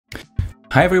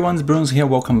Hi everyone, it's Bruns here,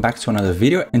 welcome back to another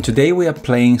video, and today we are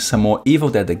playing some more Evil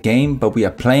Dead the game, but we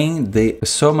are playing the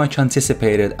so much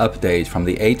anticipated update from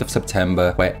the 8th of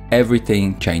September where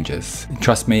everything changes.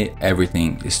 Trust me,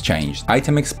 everything is changed.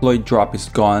 Item exploit drop is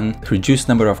gone, reduced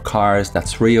number of cars,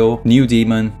 that's real, new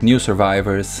demon, new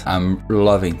survivors. I'm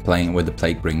loving playing with the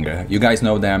Plaguebringer. You guys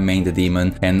know that I main the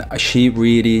demon, and she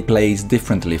really plays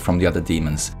differently from the other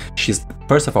demons.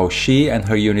 First of all, she and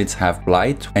her units have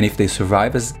blight, and if the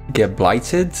survivors get blighted,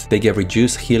 they get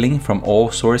reduced healing from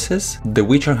all sources. The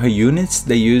witch and her units,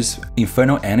 they use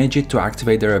infernal energy to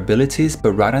activate their abilities,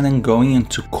 but rather than going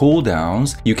into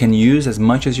cooldowns, you can use as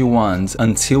much as you want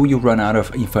until you run out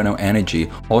of infernal energy.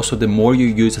 Also, the more you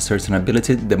use a certain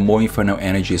ability, the more infernal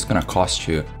energy is gonna cost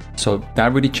you. So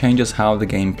that really changes how the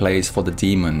game plays for the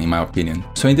demon, in my opinion.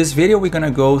 So in this video, we're gonna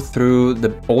go through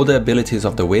all the abilities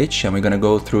of the witch, and we're gonna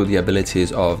go through the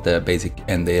abilities of the basic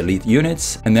and the elite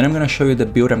units. And then I'm gonna show you the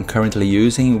build I'm currently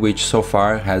using, which so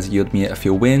far has yielded me a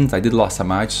few wins. I did lose a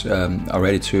match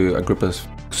already to a group of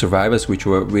survivors, which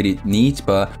were really neat,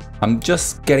 but I'm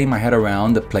just getting my head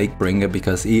around the Plaguebringer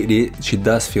because she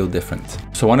does feel different.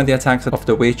 So one of the attacks of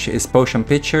the witch is potion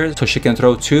pitcher, so she can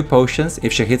throw 2 potions.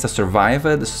 If she hits a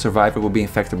survivor, the survivor will be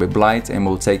infected with blight and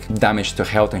will take damage to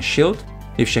health and shield.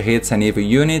 If she hits an evil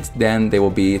unit, then they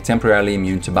will be temporarily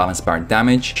immune to balance bar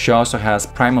damage. She also has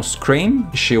Primal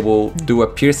Scream. She will do a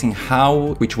piercing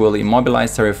howl, which will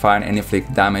immobilize, terrify, and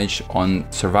inflict damage on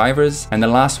survivors. And the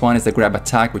last one is the grab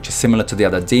attack, which is similar to the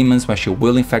other demons, where she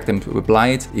will infect them with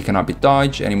blight. It cannot be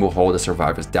dodged, and it will hold the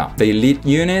survivors down. The elite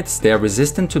units, they are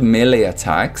resistant to melee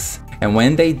attacks, and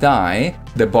when they die,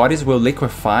 the bodies will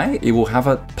liquefy. It will have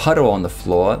a puddle on the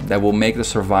floor that will make the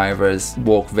survivors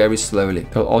walk very slowly.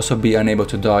 They'll also be unable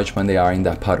to dodge when they are in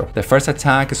that puddle. The first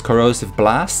attack is Corrosive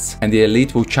Blast, and the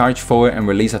elite will charge forward and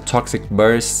release a toxic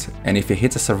burst, and if it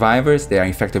hits the survivors, they are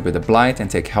infected with the blight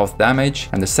and take health damage.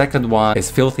 And the second one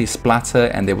is Filthy Splatter,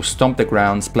 and they will stomp the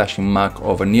ground, splashing muck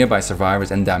over nearby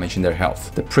survivors and damaging their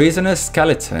health. The Prisoner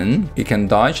Skeleton, it can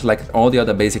dodge like all the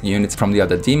other basic units from the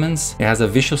other demons. It has a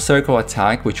Vicious Circle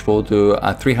attack, which will do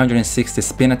a 360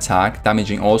 spin attack,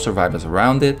 damaging all survivors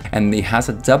around it, and it has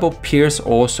a double pierce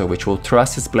also, which will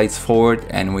thrust its blades forward,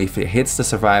 and if it hits the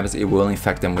survivors, it will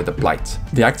infect them with the blight.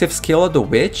 The active skill of the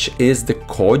witch is the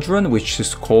cauldron, which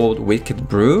is called Wicked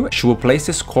Brew. She will place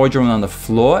this cauldron on the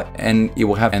floor, and it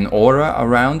will have an aura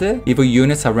around it. Evil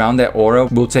units around that aura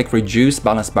will take reduced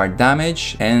balance bar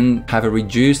damage and have a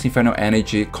reduced infernal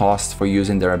energy cost for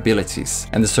using their abilities.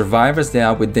 And the survivors that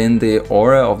are within the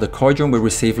aura of the cauldron will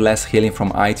receive less healing from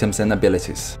items and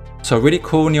abilities. So a really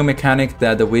cool new mechanic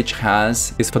that the witch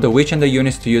has is for the witch and the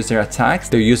units to use their attacks,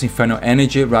 they're using infernal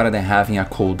energy rather than having a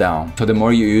cooldown. So the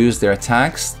more you use their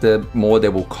attacks, the more they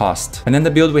will cost. And then the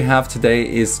build we have today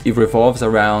it revolves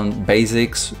around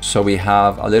basics. So we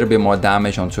have a little bit more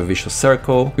damage onto a Vicious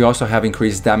Circle. We also have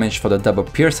increased damage for the double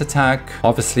pierce attack.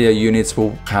 Obviously, our units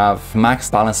will have max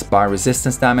balance bar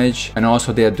resistance damage, and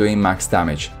also they are doing max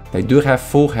damage. They do have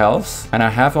full health, and I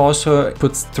have also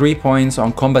put 3 points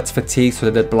on combat fatigue so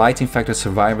that the blight infected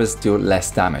survivors do less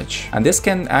damage. And this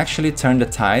can actually turn the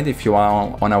tide if you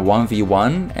are on a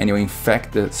 1v1 and you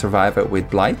infect the survivor with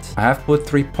blight. I have put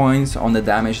 3 points on the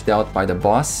damage dealt by the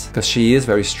boss because she is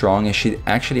very strong and she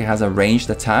actually has a ranged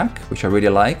attack, which I really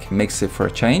like, makes it for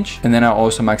a change. And then I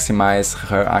also maximize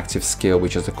her active skill,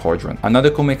 which is the cauldron.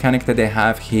 Another cool mechanic that they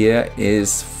have here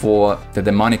is for the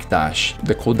demonic dash.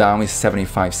 The cooldown is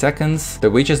 75 seconds.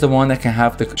 The witch is the one that can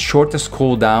have the shortest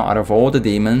cooldown out of all the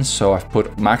demons, so I've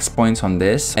put max points on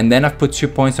this. And then I've put 2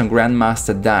 points on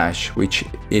Grandmaster Dash, which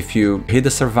if you hit the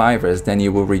survivors, then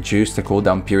you will reduce the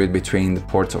cooldown period between the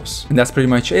portals. And that's pretty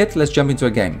much it. Let's jump into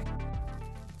a game.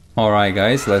 Alright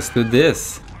guys, let's do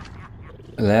this.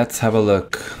 Let's have a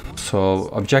look. So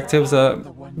objectives are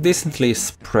decently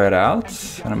spread out,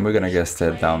 and we're gonna guess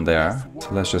that down there. So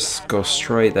let's just go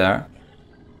straight there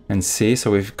and see.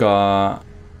 So we've got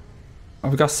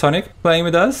Sonic playing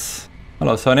with us.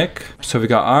 Hello, Sonic. So we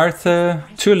got Arthur,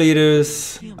 2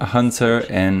 leaders, a hunter,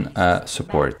 and a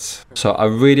support. So I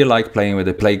really like playing with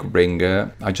the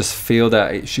Plaguebringer. I just feel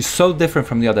that she's so different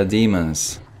from the other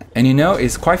demons. And you know,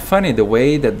 it's quite funny the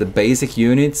way that the basic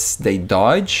units, they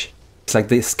dodge. It's like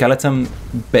the skeleton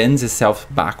bends itself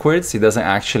backwards. It doesn't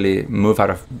actually move out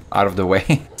of the way.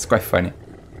 It's quite funny.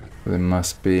 It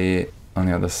must be on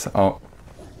the other side. Oh,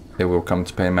 they will come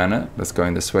to pay mana. Let's go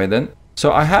in this way then.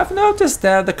 So I have noticed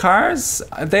that the cars,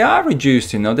 they are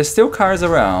reduced, you know, there's still cars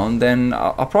around, and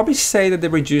I'll probably say that they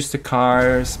reduced the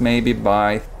cars maybe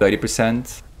by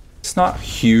 30%. It's not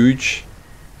huge,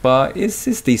 but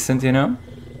it's decent, you know,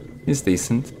 it's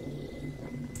decent.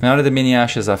 Now that the mini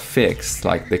ashes are fixed,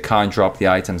 like they can't drop the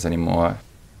items anymore,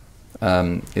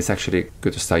 it's actually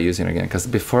good to start using it again, because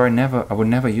before I would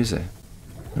never use it.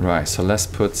 Right, so let's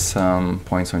put some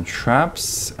points on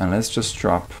traps, and let's just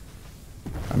drop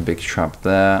a big trap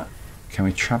there. Can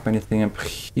we trap anything up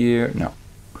here? No.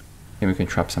 Maybe we can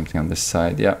trap something on this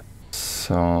side, yeah.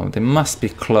 So they must be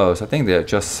close. I think they're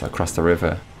just across the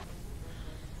river.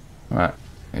 Right,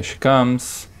 here she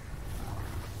comes.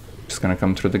 Just gonna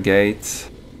come through the gate.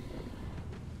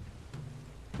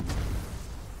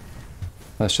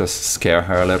 Let's just scare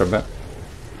her a little bit.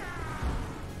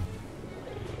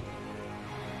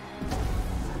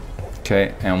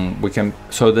 Okay, and we can...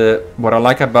 So what I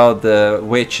like about the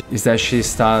witch is that she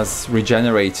starts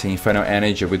regenerating infernal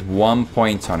energy with 1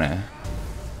 point on it.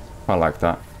 I like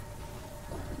that.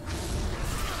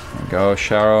 There we go,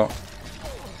 Cheryl.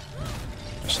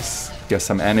 Let's just get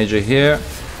some energy here.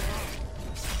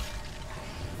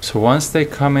 So once they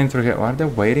come in through here... What are they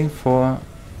waiting for?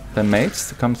 The mates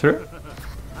to come through?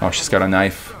 Oh, she's got a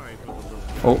knife.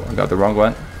 Oh, I got the wrong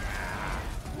one.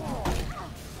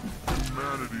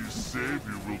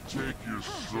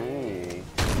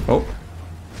 Oh.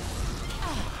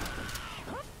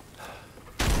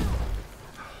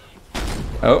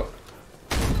 Oh.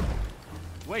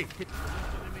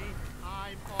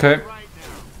 Okay.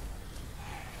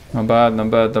 Not bad, not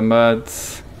bad, not bad.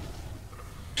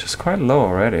 She's quite low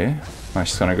already. I'm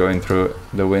just gonna go in through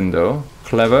the window.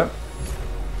 Clever.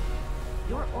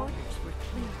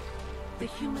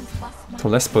 So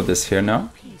let's put this here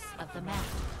now.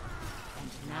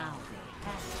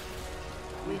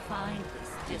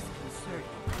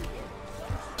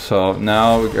 So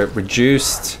now we get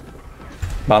reduced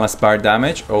balance bar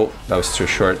damage. Oh, that was too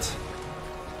short.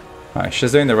 Alright,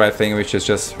 she's doing the right thing, which is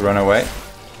just run away.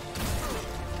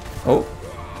 Oh,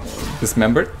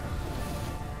 dismembered.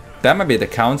 That might be the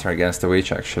counter against the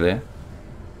witch, actually.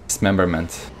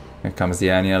 Dismemberment. Here comes the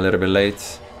Annie a little bit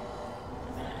late.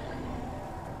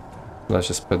 Let's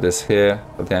just put this here,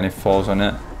 so the Annie falls on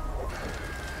it.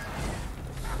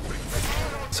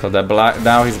 So that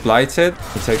now he's blighted.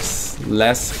 He takes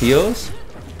less heals.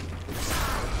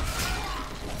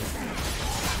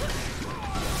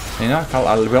 You know,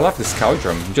 I really love this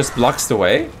cauldron. He just blocks the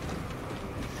way.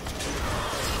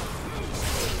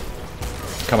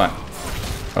 Come on.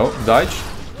 Oh, dodge.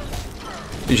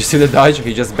 Did you see the dodge?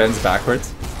 He just bends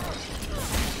backwards.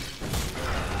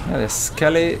 Yeah, the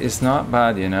Skelly is not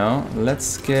bad, you know.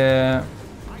 Let's get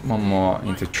one more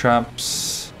into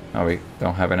traps. Oh, we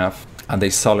don't have enough. Are they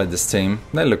solid, this team?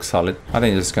 They look solid. I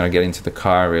think they're just gonna get into the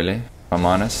car, really, if I'm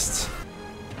honest.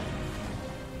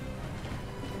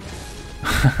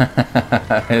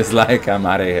 It's like, I'm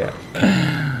out of here.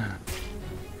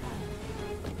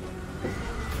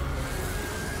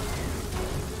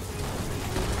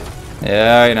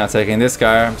 Yeah, you're not taking this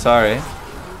car, I'm sorry.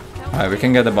 Alright, we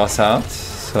can get the boss out.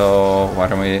 So why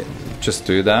don't we just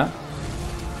do that?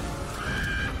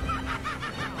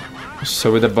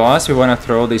 So with the boss, we want to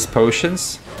throw these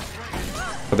potions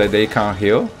so that they can't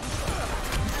heal.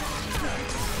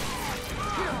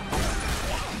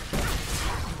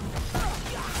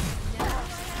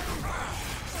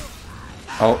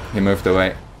 Oh, he moved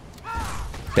away.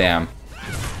 Damn.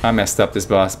 I messed up this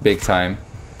boss big time.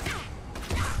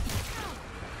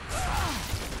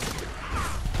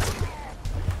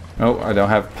 Oh, I don't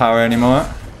have power anymore.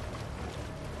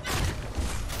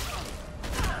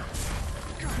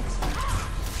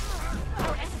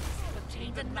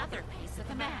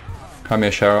 Come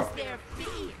here, Cheryl.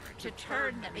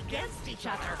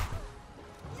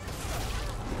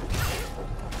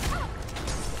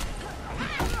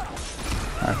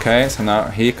 Okay, so now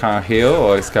he can't heal,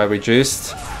 or he's got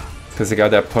reduced because he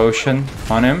got that potion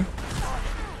on him.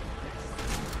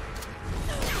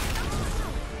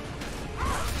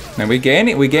 And we gain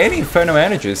Inferno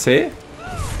energy, see?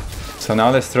 So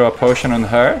now let's throw a potion on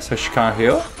her so she can't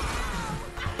heal.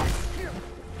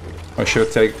 Or she'll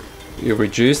take... You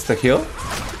reduce the heal.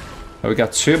 Oh, we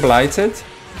got 2 blighted.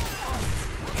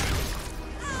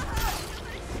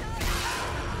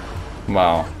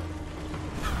 Wow.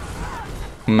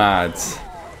 Mad.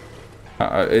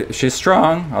 She's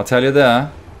strong, I'll tell you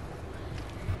that.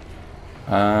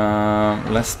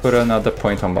 Let's put another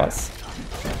point on boss.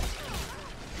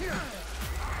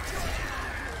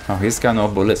 Oh, he's got no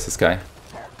bullets, this guy.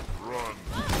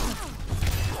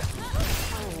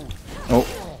 Oh.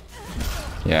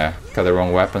 Yeah, got the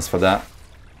wrong weapons for that.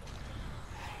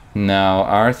 Now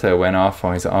Arthur went off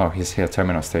on his... Oh, he's here,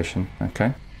 terminal station.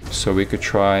 Okay. So we could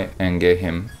try and get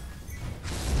him.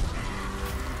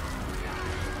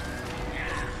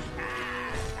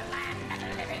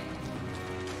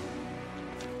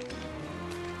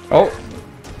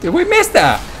 Did we miss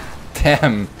that?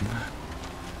 Damn.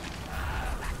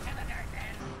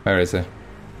 Where is he?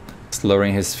 It's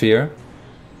lowering his sphere.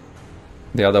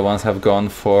 The other ones have gone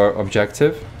for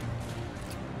objective.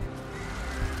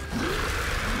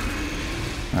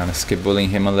 I'm gonna skip bullying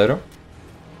him a little.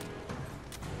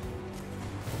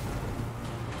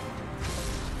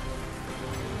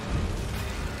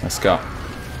 Let's go.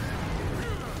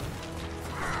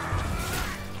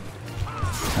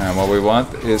 And what we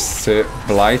want is to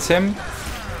blight him.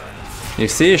 You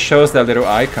see it shows that little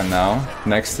icon now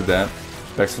next to that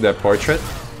portrait.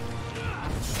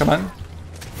 Come on.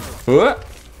 Ooh.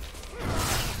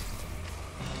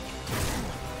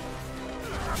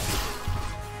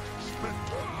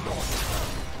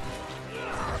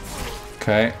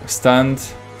 Okay,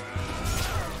 stunned.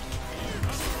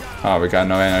 Oh, we got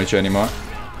no energy anymore.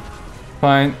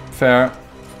 Fine, fair.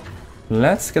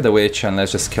 Let's get the witch and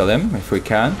let's just kill him if we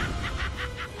can.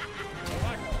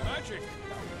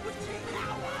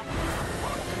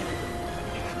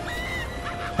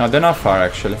 No, they're not far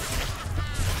actually.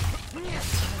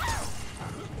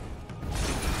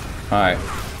 Alright.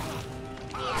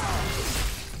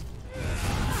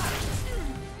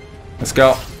 Let's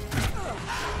go.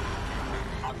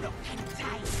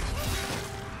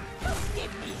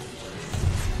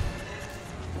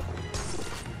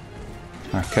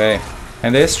 Okay.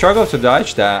 And they struggle to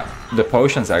dodge the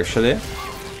potions actually,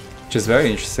 which is very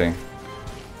interesting.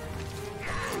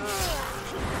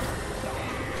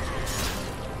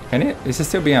 Is he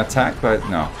still being attacked? But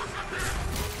no.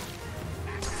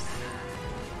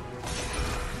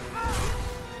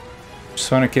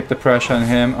 Just want to keep the pressure on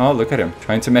him. Oh, look at him,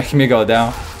 trying to make me go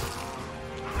down.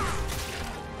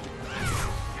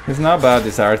 He's not bad,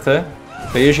 this Arthur.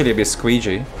 They usually be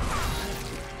squeegee.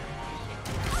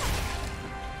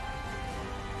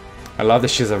 I love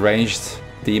that she's a ranged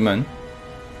demon.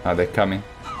 Oh, they're coming.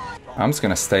 I'm just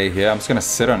gonna stay here. I'm just gonna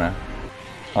sit on her.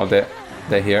 Oh, they're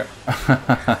here.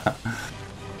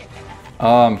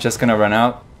 Oh, I'm just gonna run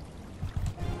out.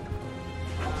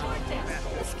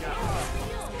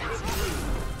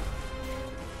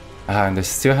 And they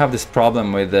still have this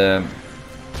problem with the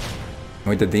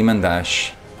demon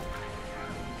dash.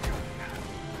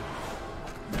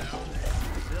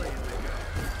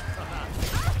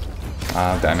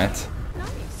 Ah, damn it.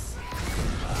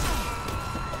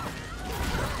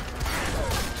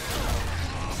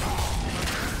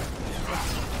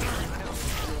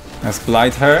 Let's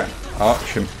blight her. Oh,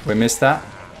 we missed that.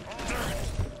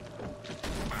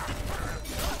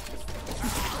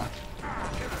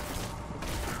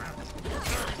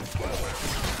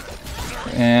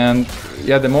 And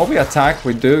yeah, the more we attack,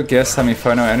 we do get some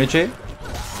infernal energy.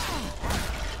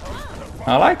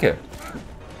 I like it.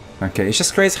 Okay, it's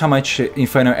just crazy how much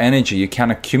infernal energy you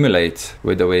can accumulate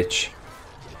with the witch.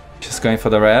 Just going for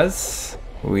the res.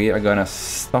 We are gonna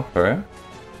stop her.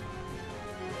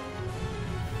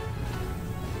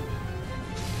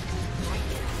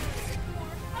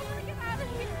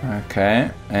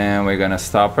 Okay, and we're gonna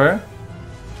stop her.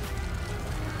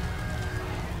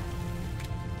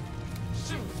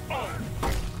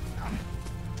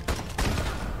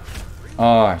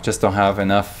 Oh, I just don't have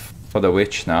enough for the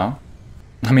witch now.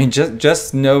 I mean,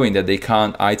 just knowing that they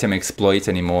can't item exploit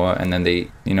anymore, and then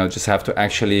they, you know, just have to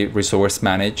actually resource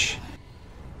manage.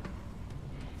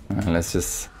 Let's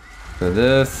just do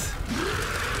this.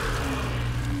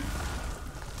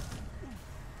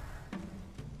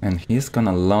 And he's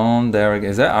gonna loan there again.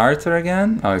 Is that Arthur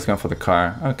again? Oh, he's going for the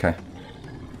car. Okay.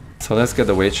 So let's get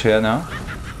the witch here now.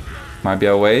 Might be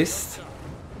a waste.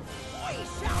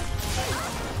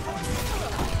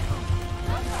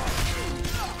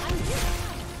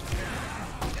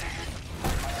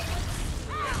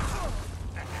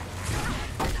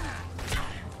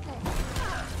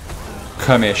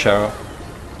 Come here, Cheryl.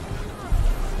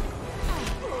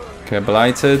 Okay,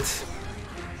 blighted.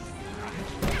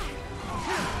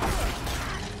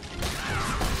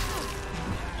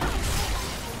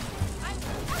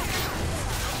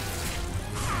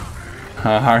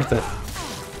 Arthur.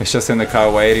 It's just in the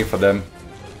car waiting for them.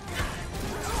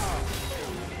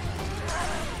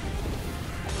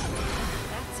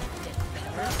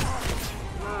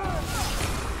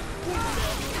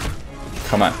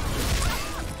 Come on.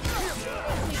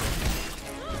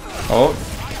 Oh.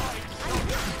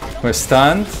 We're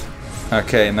stunned.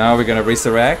 Okay, now we're gonna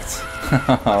resurrect.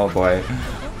 Oh boy.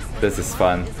 This is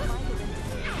fun.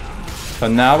 So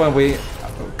now when we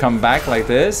come back like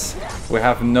this, we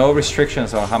have no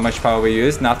restrictions on how much power we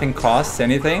use. Nothing costs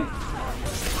anything.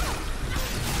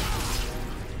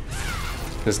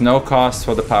 There's no cost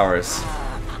for the powers.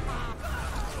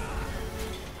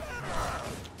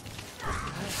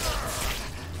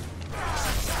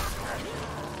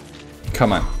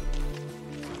 Come on.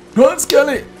 Run,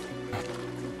 Skelly!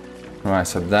 Right,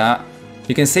 so that...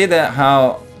 You can see that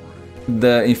how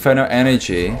the Inferno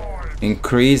Energy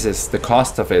increases the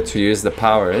cost of it to use the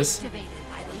powers.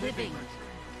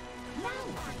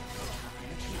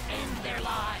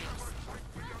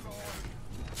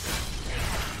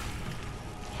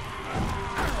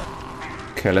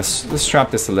 Okay, let's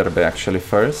trap this a little bit actually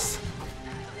first.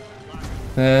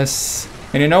 This...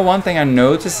 And you know, one thing I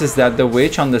noticed is that the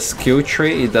witch on the skill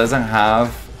tree, it doesn't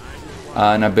have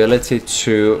an ability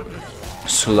to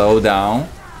slow down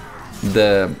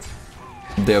the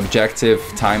objective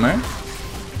timer.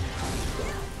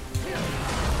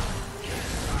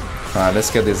 Alright,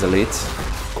 let's get this elite.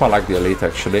 Quite like the elite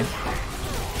actually.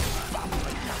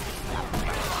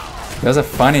 There's a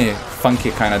funny,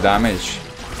 funky kind of damage.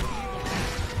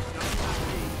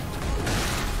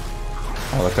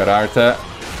 Oh, look at Arta.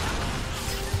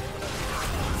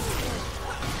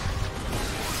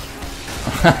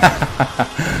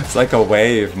 It's like a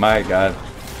wave, my god.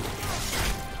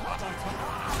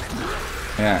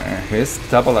 Yeah, his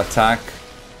double attack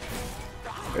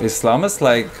is almost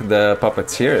like the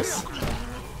puppeteers.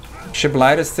 Ship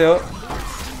light is still...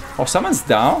 Oh, someone's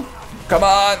down? Come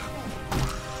on!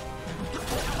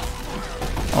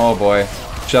 Oh boy,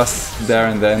 just there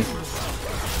and then.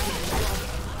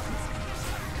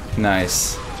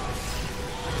 Nice.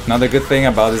 Another good thing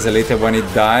about this elite, when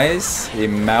it dies, it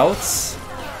melts.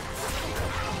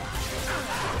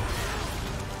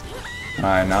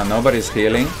 Alright, now nobody's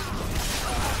healing.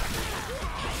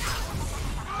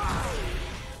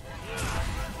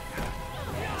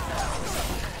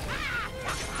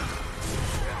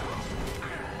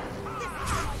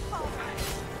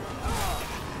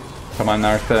 Come on,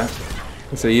 Arthur.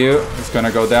 Is it you? It's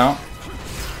gonna go down.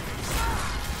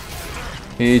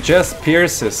 He just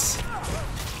pierces.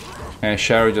 And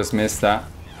Sharu just missed that.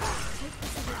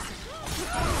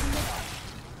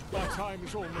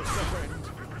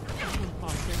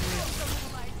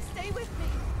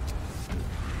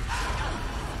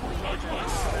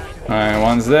 Alright,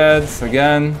 one's dead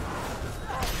again.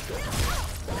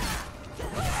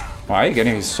 Why are you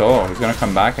getting his soul? He's gonna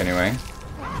come back anyway.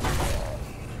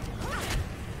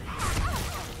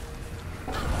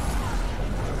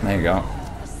 There you go.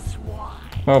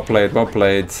 Well played, well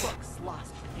played.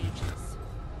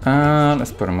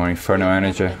 Let's put more Inferno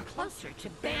Energy.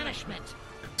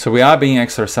 So we are being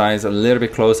exercised a little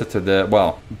bit closer to the...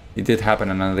 Well, it did happen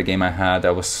in another game I had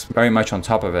that was very much on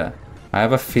top of it. I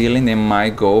have a feeling they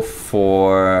might go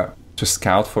for... to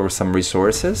scout for some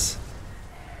resources.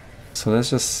 So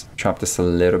let's just chop this a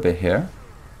little bit here.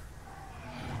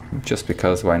 Just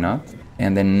because, why not?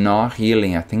 And they're not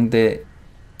healing. I think they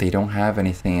don't have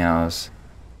anything else.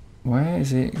 Where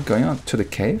is he going on? To the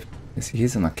cave?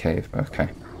 He's in the cave. Okay.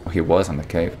 Oh, he was in the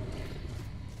cave.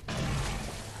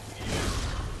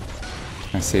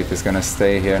 Let's see if he's gonna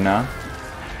stay here now.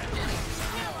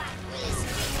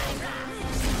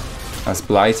 Let's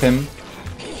blight him.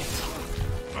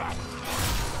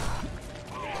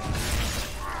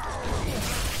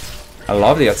 I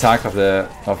love the attack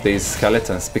of these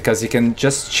skeletons because you can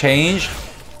just change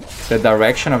the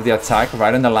direction of the attack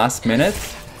right in the last minute.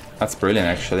 That's brilliant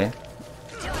actually.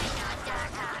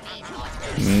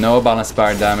 No balance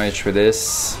bar damage with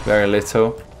this, very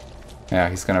little. Yeah,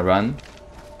 he's gonna run.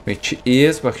 Which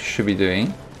is what he should be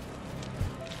doing.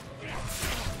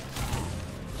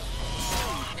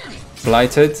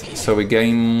 Blighted, so we're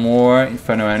getting more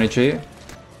Inferno Energy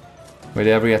with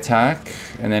every attack,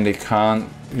 and then they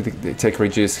take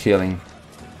reduced healing.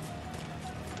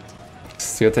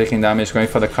 Still taking damage, going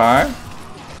for the car.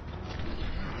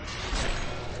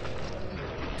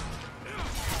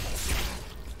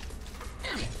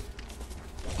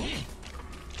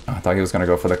 I thought he was gonna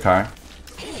go for the car.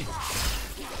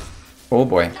 Oh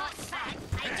boy.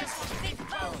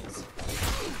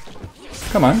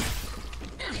 Come on.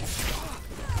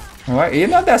 Alright, you're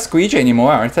not that squeegee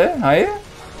anymore, aren't you? Are you?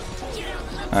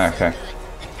 Okay.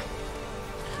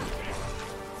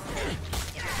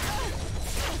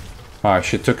 Alright,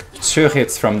 she took 2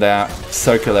 hits from that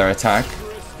circular attack.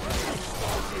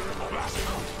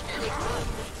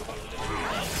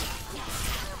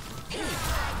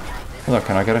 Look,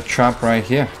 can I get a trap right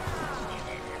here?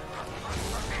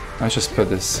 Let's just put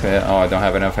this here. Oh, I don't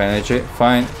have enough energy.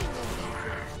 Fine.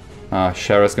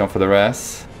 Shara's going for the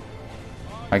rest.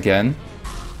 Again.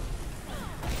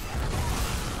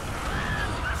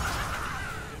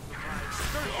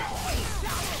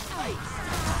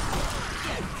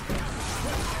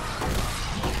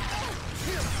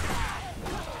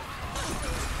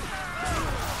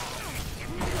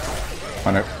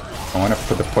 I wanna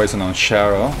put the poison on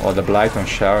Sharo, or the blight on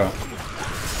Sharo.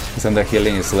 Isn't the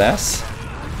healing is less?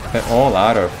 They're all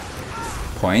out of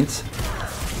points.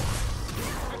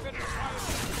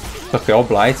 Look, they're all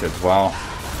blighted. Wow.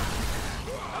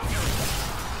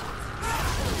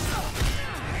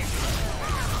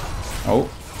 Oh.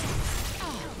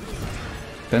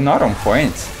 They're not on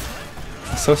point.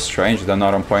 It's so strange they're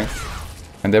not on point.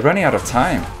 And they're running out of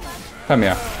time. Come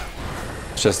here.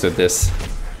 Let's just do this.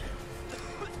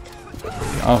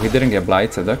 Oh, he didn't get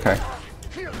blighted. Okay.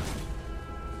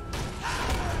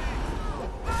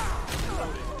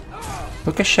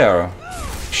 Look at Cheryl.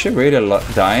 Is she really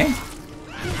dying?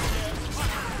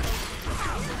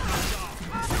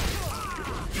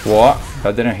 What?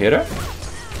 That didn't hit her?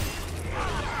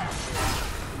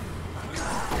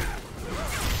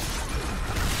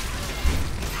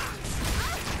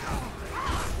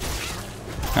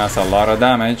 That's a lot of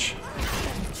damage.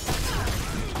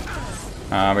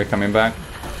 We're coming back.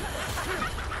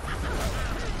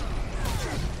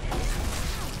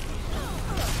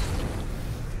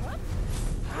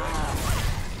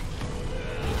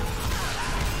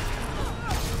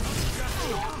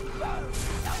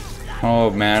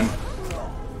 Oh man.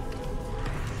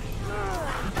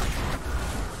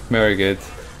 Very good.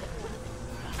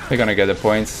 They're gonna get the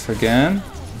points again.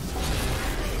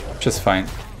 Just fine.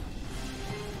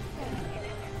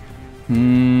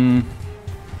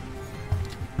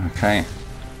 Okay.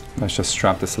 Let's just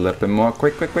trap this a little bit more.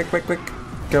 Quick, quick, quick, quick, quick.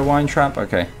 Get one trap.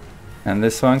 Okay. And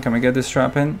this one, can we get this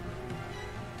trap in?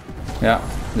 Yeah,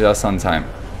 just on time.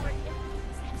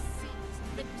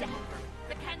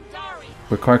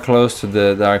 We're quite close to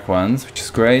the dark ones, which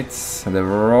is great. So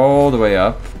they're all the way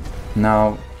up.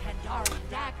 Now,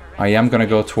 I am gonna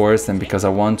go towards them because I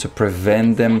want to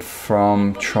prevent them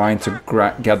from trying to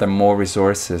gather more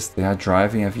resources. They are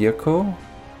driving a vehicle.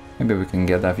 Maybe we can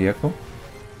get that vehicle.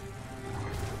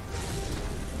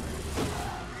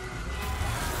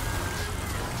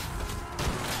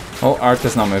 Oh, Art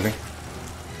is not moving.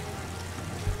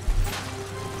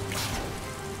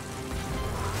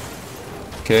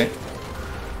 Okay.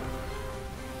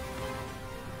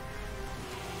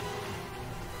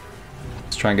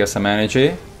 Let's try and get some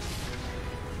energy.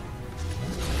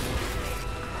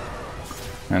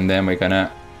 And then we're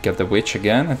gonna get the witch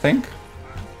again, I think.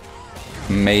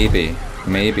 Maybe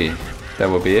that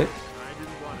will be it.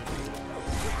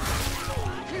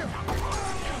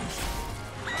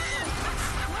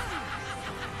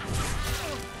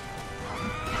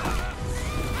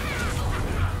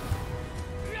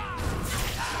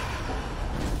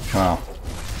 Wow.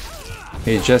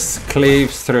 He just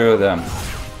cleaves through them.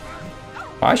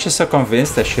 Why is she so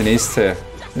convinced that she needs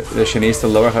to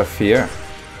lower her fear?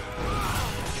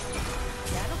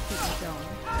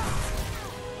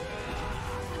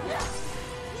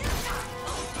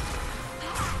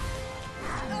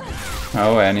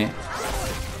 Oh, Annie.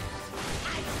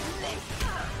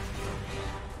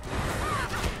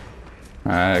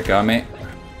 Alright, got me.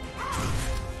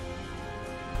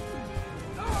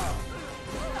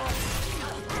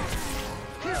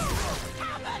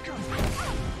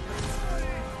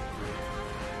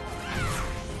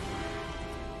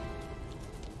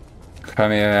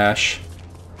 Come here, Ash.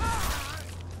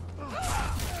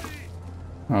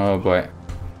 Oh boy.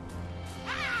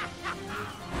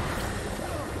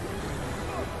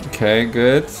 Okay,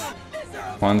 good.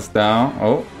 One's down.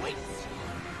 Oh.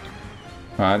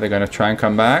 Alright, they're gonna try and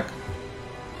come back.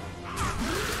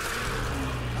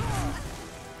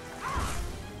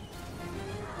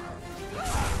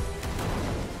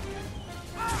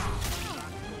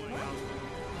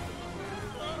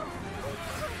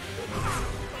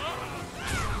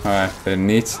 Alright,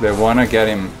 they wanna get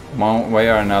him one way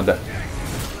or another.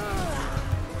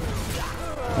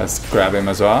 Let's grab him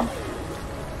as well.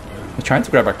 They're trying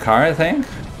to grab a car, I think.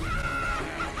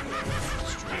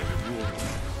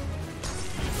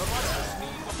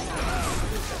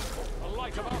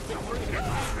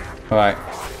 Alright,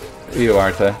 you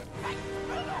Arthur.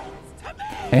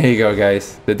 Here you go,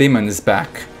 guys. The demon is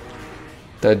back.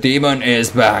 The demon is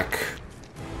back.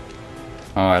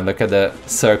 Alright, look at the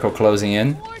circle closing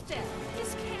in.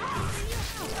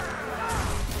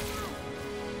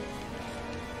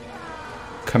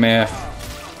 Come here.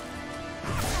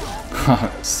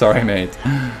 Sorry, mate.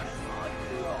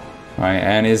 Alright,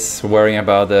 Annie's worrying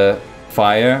about the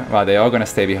fire. Well, they're all gonna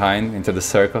stay behind into the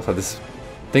circle, so this...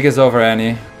 I think it's over,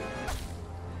 Annie.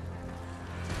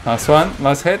 Last one,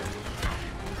 last hit.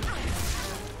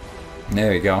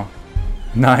 There we go.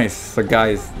 Nice. So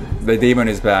guys, the demon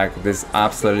is back. This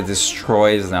absolutely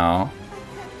destroys now.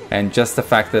 And just the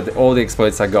fact that all the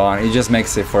exploits are gone, it just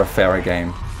makes it for a fairer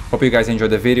game. Hope you guys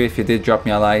enjoyed the video. If you did, drop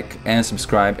me a like and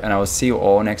subscribe, and I will see you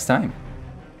all next time.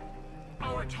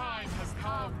 time has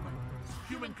come.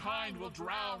 Humankind will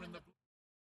drown in the